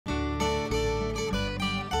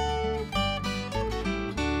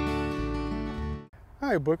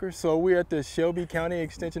Hi, Booker. So we're at the Shelby County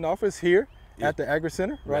Extension Office here at the Agri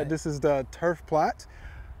Center, right? This is the turf plot.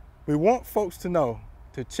 We want folks to know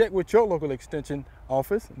to check with your local extension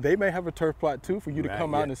office. They may have a turf plot too for you to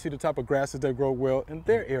come out and see the type of grasses that grow well in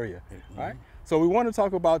their area, right? So we want to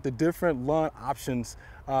talk about the different lawn options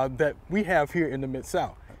that we have here in the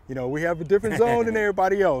Mid-South. You know, we have a different zone than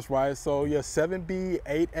everybody else, right? So yeah, 7B,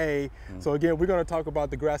 8A. So again, we're going to talk about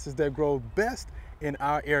the grasses that grow best in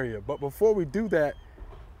our area. But before we do that,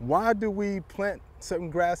 why do we plant certain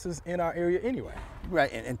grasses in our area anyway?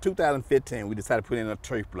 Right, in 2015, we decided to put in a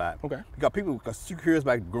turf plot. Okay. Because people are curious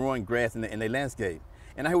about growing grass in their landscape.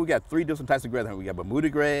 And I hear we got 3 different types of grass. We got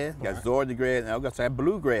Bermudagrass, we got Zoysia grass, and we got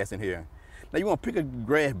bluegrass in here. Now you want to pick a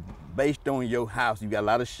grass based on your house. You got a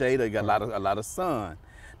lot of shade or you got a lot of sun.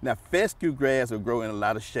 Now fescue grass will grow in a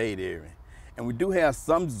lot of shade area. And we do have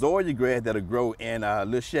some Zoysia grass that'll grow in a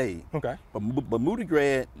little shade. Okay. But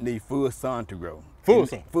Bermudagrass needs full sun to grow. Full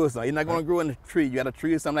sun? Full sun. You're not going to grow in a tree. You got a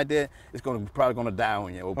tree or something like that, it's probably going to die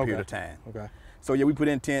on you over a period of time. Okay. So yeah, we put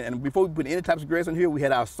in 10, and before we put any types of grass in here, we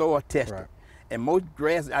had our soil tested. Right. And most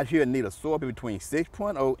grass out here need a soil between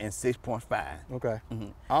 6.0 and 6.5. Okay.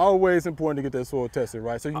 Always important to get that soil tested,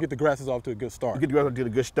 right? So you can get the grasses off to a good start. You get the grasses to a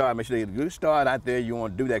good start. Make sure they get a good start out there. You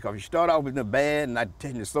want to do that because if you start off with the bad and not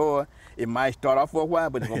testing the soil, it might start off for a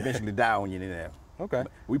while, but it's going to eventually die on you in there. Okay.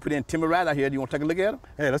 We put in timber right out here. Do you want to take a look at them?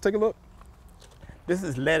 Hey, let's take a look. This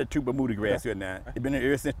is Latitude Bermudagrass here now. It's been in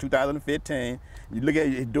here since 2015. You look at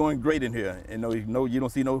it, it's doing great in here. You don't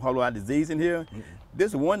see no whole lot of disease in here.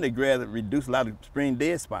 This is one of the grass that reduced a lot of spring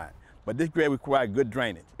dead spot. But this grass required good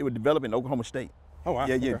drainage. It was developed in Oklahoma State. Oh, wow.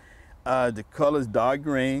 Yeah. The color is dark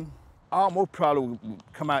green. Almost probably will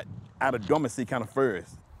come out of dormancy kind of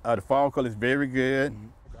first. The fall color is very good.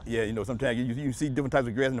 Yeah, sometimes you see different types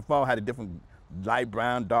of grass in the fall, had a different light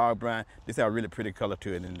brown, dark brown. This has a really pretty color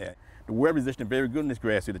to it in that. The wear resistance very good in this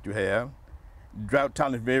grass here that you have. Drought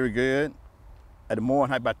tolerance is very good. At the morning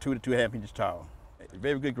height about 2 to 2.5 inches tall.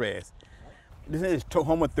 Very good grass. This is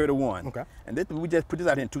Tahoma 31. Okay. And we just put this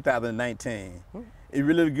out here in 2019. It's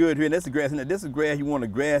really good here. And this is grass. This is grass you want a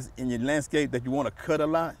grass in your landscape that you want to cut a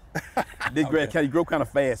lot. This grass can grow kind of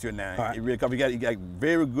fast here now. Right. You got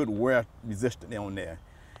very good wear resistance on there.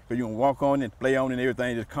 So you can walk on and play on and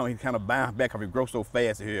everything. Just kind of bounce back because it grows so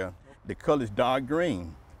fast here. The color is dark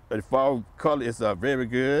green. The fall color is very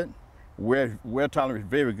good. Wear tolerance is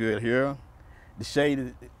very good here. The shade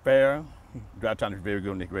is fair. Drought tolerance is very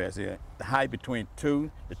good on this grass here. The height between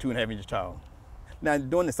 2 to 2.5 inches tall. Now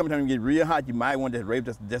during the summertime, when you get real hot, you might want to raise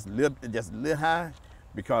just a little high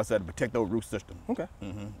because to protect those root system. Okay.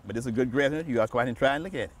 But it's a good grass. You got to go out and try and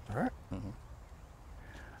look at it. All right. All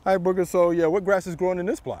right, Booker. So yeah, what grass is growing in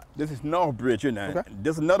this plot? This is NorthBridge here now. Okay.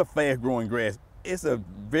 This is another fast growing grass. It's a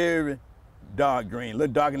very dark green, a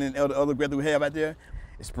little darker than the other grass that we have out there.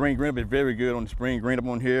 It's spring green, but it's very good on the spring green up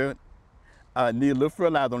on here. Need a little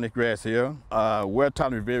fertilizer on this grass here. Wear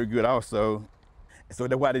tolerance is very good also. So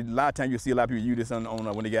that's why a lot of times you see a lot of people use this on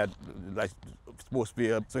when they got like sports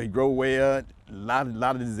field. So it grow well. A lot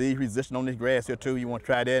of disease resistance on this grass here too. You want to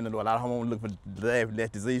try that, and a lot of homeowners look for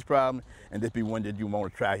that disease problem, and this be one that you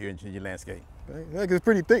want to try here in your landscape. It's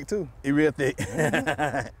pretty thick too. It's real thick.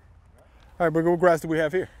 All right, but what grass do we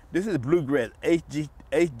have here? This is bluegrass,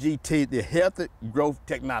 HGT, the Healthy Growth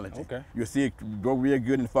Technology. Okay. You'll see it grow real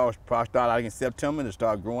good in the fall. Probably start out in September and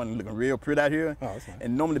start growing and looking real pretty out here. Oh, that's nice.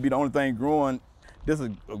 And normally be the only thing growing. This is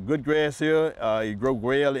a good grass here. It grow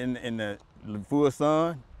well in the full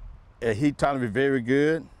sun. Heat tolerance is very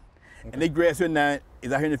good. Okay. And this grass here now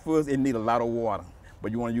is out here in the full, it needs a lot of water.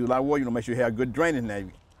 But you want to use a lot of water, you want to make sure you have good drainage now.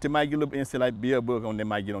 It might get a little insect like beer bug on there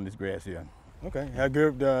might get on this grass here. Okay, have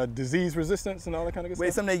good disease resistance and all that kind of good stuff?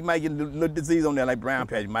 Well, sometimes you might get a little disease on there like brown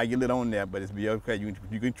patch. You might get a little on there, but it's be okay.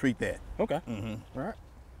 You can treat that. Okay, all right.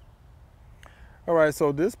 All right,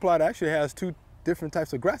 so this plot actually has 2 different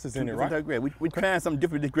types of grasses in it, right? We're trying some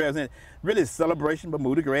different grass in it. Really, it's Celebration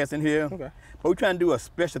Bermudagrass in here. Okay. But we're trying to do a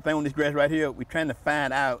special thing on this grass right here. We're trying to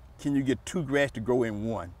find out, can you get 2 grass to grow in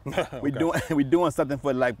one? Okay. We're doing something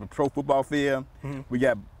for like the pro football field. We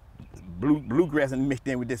got bluegrass and mixed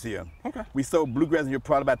in with this here. Okay. We sold bluegrass in here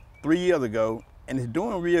probably about 3 years ago, and it's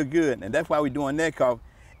doing real good. And that's why we're doing that, because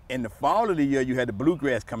in the fall of the year, you had the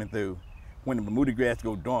bluegrass coming through when the Bermudagrass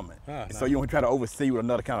go dormant. Nice. So you want to try to oversee with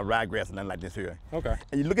another kind of ryegrass or nothing like this here. Okay.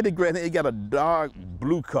 And you look at the grass, it got a dark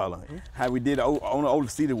blue color. How we did on the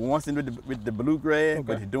overseed it once with the bluegrass,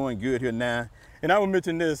 but it's doing good here now. And I will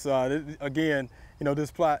mention this, again,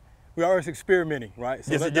 this plot, we're always experimenting, right?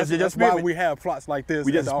 So that's why we have plots like this.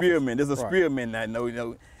 We just experiment. There's a experiment now,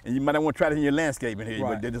 and you might not want to try it in your landscaping here,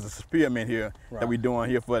 but there's a experiment here that we're doing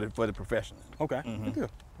here for the professionals. Okay, good deal.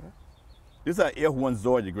 This is our F1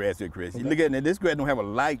 Zoysia grass here, Chris. Okay. You look at it, this grass don't have a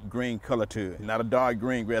light green color to it. Not a dark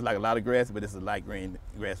green grass like a lot of grass, but it's a light green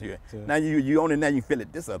grass here. Sure. Now you own it now, you feel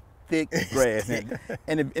it. This is a thick grass,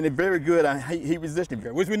 and it's very good on heat resistant.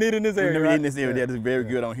 Okay. Which we need in this area, We right? need in this area. That is very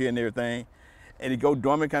good on here and everything. And it go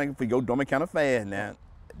dormant kind of fast now.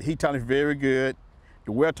 The heat tolerance is very good.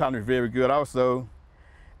 The wear tolerance is very good also.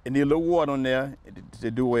 It need a little water on there to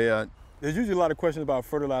do well. There's usually a lot of questions about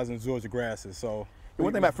fertilizing Zoysia grasses, so. The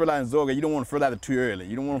one thing about fertilizing Zoysia, you don't want to fertilize it too early.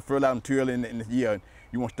 You don't want to fertilize them too early in the year.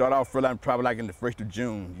 You want to start off fertilizing probably like in the 1st of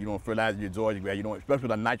June. You don't fertilize your Zoysia grass. You don't, especially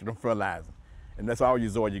with a nitrogen fertilizer. And that's all your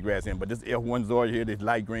Zoysia grass in. But this F1 Zoysia here, this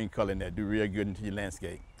light green color in there, do real good into your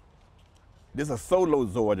landscape. This is a solo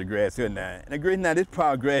Zoysia grass here now. And the grass now, this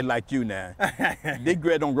probably grass like you now. This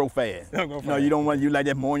grass don't grow fast. Don't grow fast. No, you don't want, you like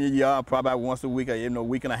that more in your yard, probably about once a week or a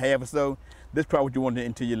week and a half or so. This is probably what you want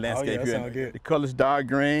into your landscape that here. sounds good. The color's dark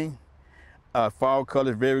green. Fall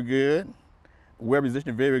color is very good. Wear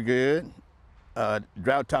resistant very good.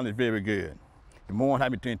 Drought tolerance is very good. The mowing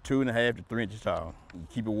height between 2.5 to 3 inches tall. You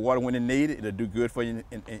keep it water when it needed, it'll do good for you,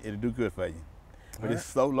 and it'll do good for you. But it's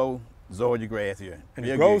solo Zoysia grass here. And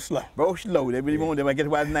it grows slow. Grows slow. They really want them. I guess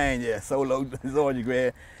why the name, yeah, solo Zoysia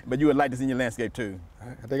grass. But you would like this in your landscape too.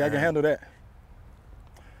 I think I can handle that.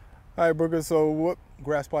 All right, Booker, so what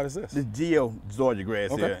grass plot is this? This Geo Zoysia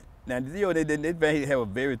grass Okay. here. Now the Geo, they have a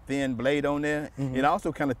very thin blade on there, and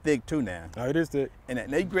also kind of thick too now. Oh, it is thick. And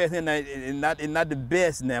that grass here now is not the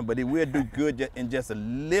best now, but it will do good in just a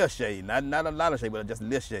little shade. Not a lot of shade, but just a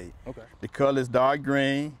little shade. Okay. The color is dark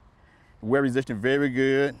green. Wear resistant very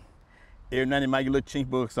good. Every now and then you might get little chink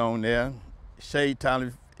books on there. Shade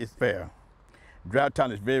tolerance is fair. Drought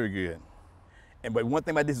tolerance is very good. But one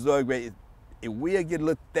thing about this Zoysia grass is it will get a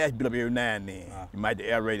little thatch built up every now and then. You might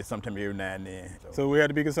aerate it sometime every now and then. So we have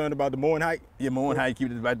to be concerned about the mowing height? Yeah, mowing height,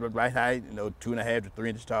 keep it right height, 2.5 to 3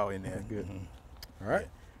 inches tall in there. That's good. All right.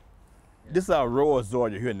 Yeah. This is our raw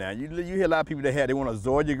Zoysia here now. You hear a lot of people they want a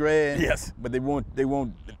Zoysia grass. Yes. But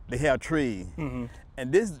they have trees.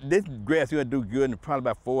 And this grass here do good in probably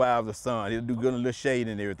about 4 hours of sun. It'll do good in a little shade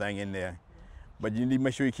and everything in there. But you need to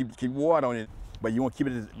make sure you keep water on it. But you want to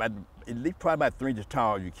keep it at least probably about 3 inches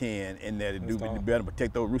tall you can in there to do better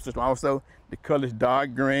protect those root systems. Also, the color is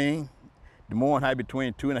dark green. The mowing height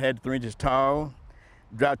between 2.5 to 3 inches tall.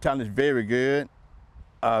 Drought tolerance is very good.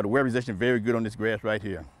 The wear resistance is very good on this grass right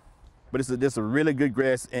here. But this a really good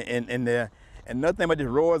grass in there. And another thing about this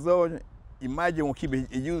raw Zoysia, you might just want to keep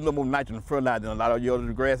it, use a little more nitrogen fertilizer than a lot of your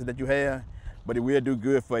other grasses that you have, but it will do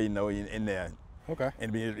good for you, in there. Okay.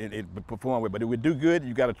 And it perform well, but it would do good.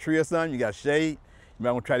 You got a tree or something, you got shade, you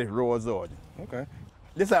might want to try this raw Zoysia. Okay.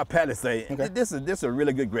 This is our Palisades. Okay. This is a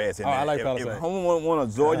really good grass in there. I like if Palisades. If homeowner want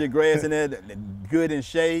a Zoysia grass in there, good in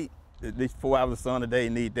shade, at least 4 hours of sun a day,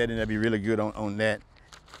 need that, and that'd be really good on that.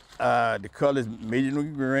 The color is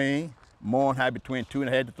medium green, mowing height between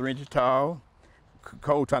 2.5 to 3 inches tall.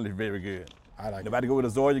 Cold tolerance is very good. I like If I had to go with a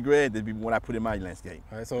Zoysia grass, that'd be what I put in my landscape.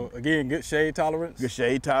 All right, so again, good shade tolerance? Good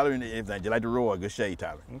shade tolerance, everything, just like the raw, good shade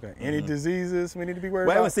tolerance. Okay. Any diseases we need to be worried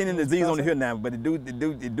Well, I about? haven't seen any disease on the here now, but it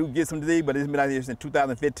do get some disease, but it's been out here since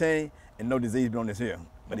 2015, and no disease been on this here.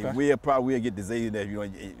 But it will get disease if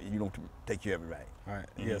you don't take care of it right. All right.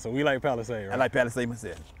 Yeah, so we like Palisade, right? I like Palisades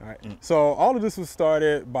myself. All right. So all of this was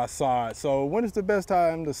started by sod. So when is the best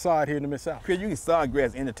time to sod here in the Mid-South? Chris, you can sod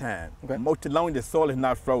grass anytime. Okay. Most long as the soil is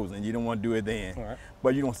not frozen, you don't want to do it then. All right.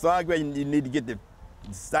 But you don't sod grass, you need to get the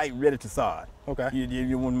site ready to sod. Okay. You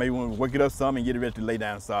maybe want to work it up some and get it ready to lay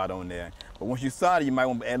down sod on there. But once you sod it, you might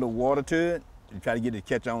want to add a little water to it and try to get it to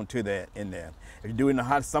catch on to that in there. If you do it in the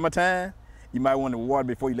hot summertime, you might want to water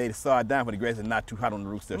before you lay the sod down for the grass is not too hot on the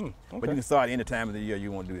root system. But you can sod any time of the year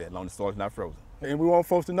you want to do that, as long as the soil is not frozen. And we want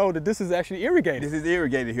folks to know that this is actually irrigated. This is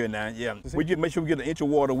irrigated here now, yeah. We just make sure we get an inch of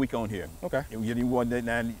water a week on here. Okay. And we get water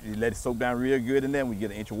now, you let it soak down real good in there, we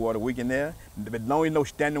get an inch of water a week in there. But long as no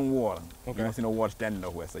standing water. You don't see no water standing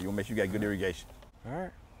nowhere, so you want to make sure you got good irrigation. All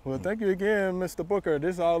right. Well, thank you again, Mr. Booker.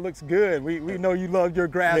 This all looks good. We know you love your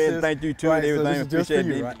grasses. Man, thank you too, right, and everything. So this is just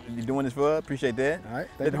for you, right? You doing this for us. Appreciate that. All right.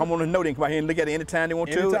 Let the homeowners know they can come out here and look at it anytime they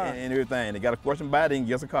want to Anytime. and everything. They got a question about it, they can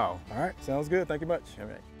give us a call. All right. Sounds good. Thank you much. All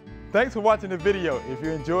right. Thanks for watching the video. If you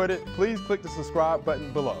enjoyed it, please click the subscribe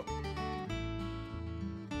button below.